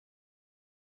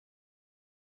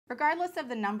Regardless of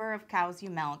the number of cows you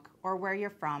milk or where you're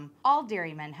from, all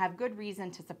dairymen have good reason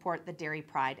to support the Dairy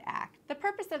Pride Act. The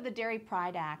purpose of the Dairy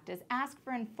Pride Act is ask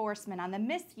for enforcement on the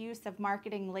misuse of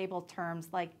marketing label terms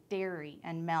like dairy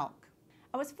and milk.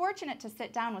 I was fortunate to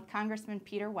sit down with Congressman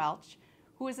Peter Welch,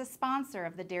 who is a sponsor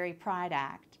of the Dairy Pride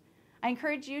Act. I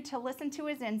encourage you to listen to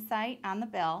his insight on the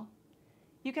bill.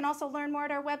 You can also learn more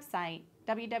at our website,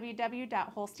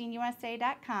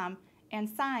 www.holsteinusa.com, and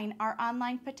sign our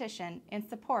online petition in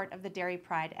support of the Dairy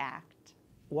Pride Act.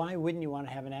 Why wouldn't you want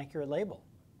to have an accurate label?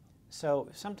 So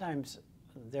sometimes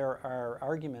there are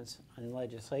arguments in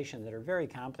legislation that are very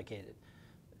complicated.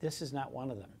 This is not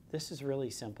one of them. This is really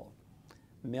simple.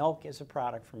 Milk is a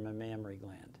product from a mammary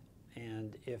gland,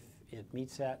 and if it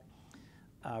meets that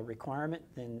requirement,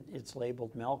 then it's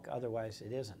labeled milk, otherwise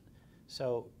it isn't.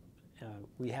 So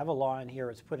we have a law in here,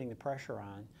 it's putting the pressure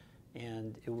on,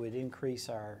 and it would increase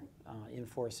our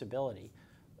enforceability.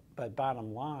 But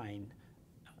bottom line,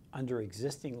 under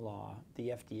existing law,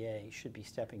 the FDA should be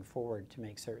stepping forward to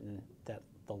make certain that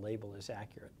the label is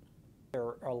accurate. There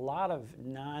are a lot of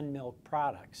non-milk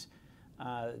products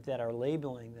that are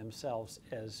labeling themselves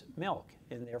as milk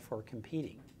and therefore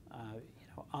competing.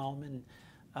 Almond,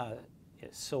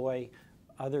 soy,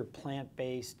 other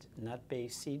plant-based,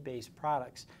 nut-based, seed-based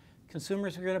products.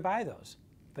 Consumers are going to buy those,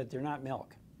 but they're not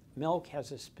milk. Milk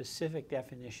has a specific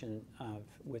definition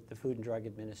with the Food and Drug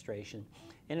Administration,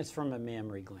 and it's from a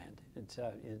mammary gland.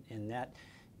 And that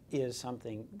is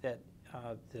something that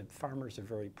the farmers are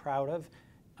very proud of.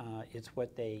 It's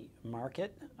what they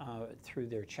market through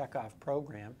their checkoff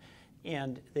program,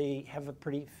 and they have a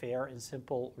pretty fair and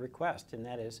simple request, and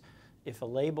that is, if a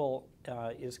label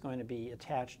is going to be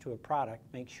attached to a product,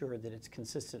 make sure that it's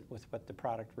consistent with what the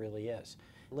product really is.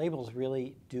 Labels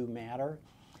really do matter.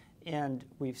 And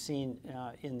we've seen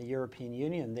in the European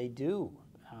Union, they do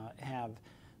have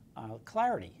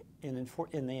clarity and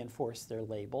they enforce their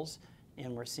labels.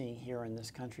 And we're seeing here in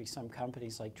this country some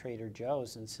companies like Trader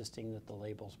Joe's insisting that the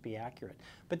labels be accurate.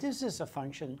 But this is a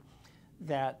function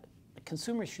that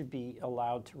consumers should be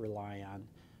allowed to rely on.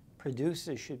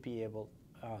 Producers should be able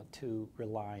to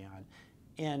rely on.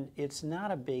 And it's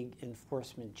not a big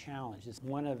enforcement challenge. It's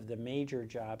one of the major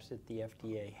jobs that the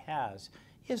FDA has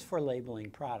is for labeling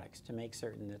products to make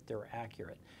certain that they're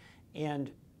accurate.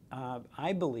 And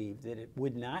I believe that it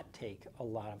would not take a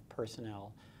lot of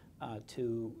personnel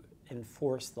to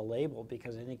enforce the label,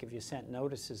 because I think if you sent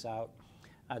notices out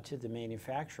to the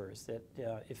manufacturers that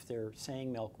if they're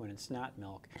saying milk when it's not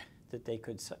milk, that they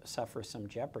could suffer some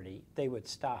jeopardy, they would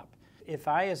stop. If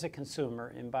I, as a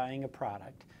consumer, am buying a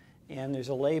product and there's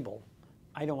a label,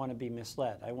 I don't want to be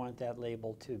misled. I want that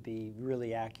label to be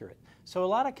really accurate. So a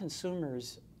lot of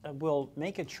consumers will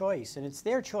make a choice, and it's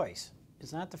their choice.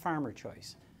 It's not the farmer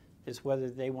choice. It's whether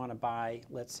they want to buy,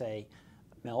 let's say,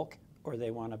 milk, or they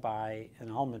want to buy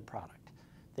an almond product.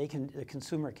 The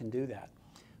consumer can do that.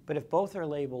 But if both are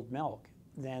labeled milk,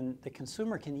 then the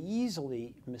consumer can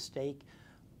easily mistake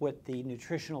what the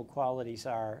nutritional qualities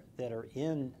are that are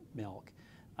in milk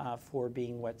for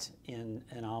being what's in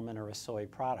an almond or a soy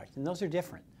product. And those are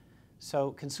different.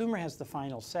 So consumer has the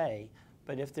final say,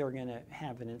 but if they're going to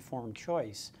have an informed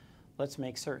choice, let's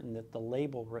make certain that the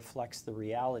label reflects the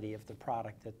reality of the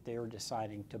product that they're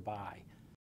deciding to buy.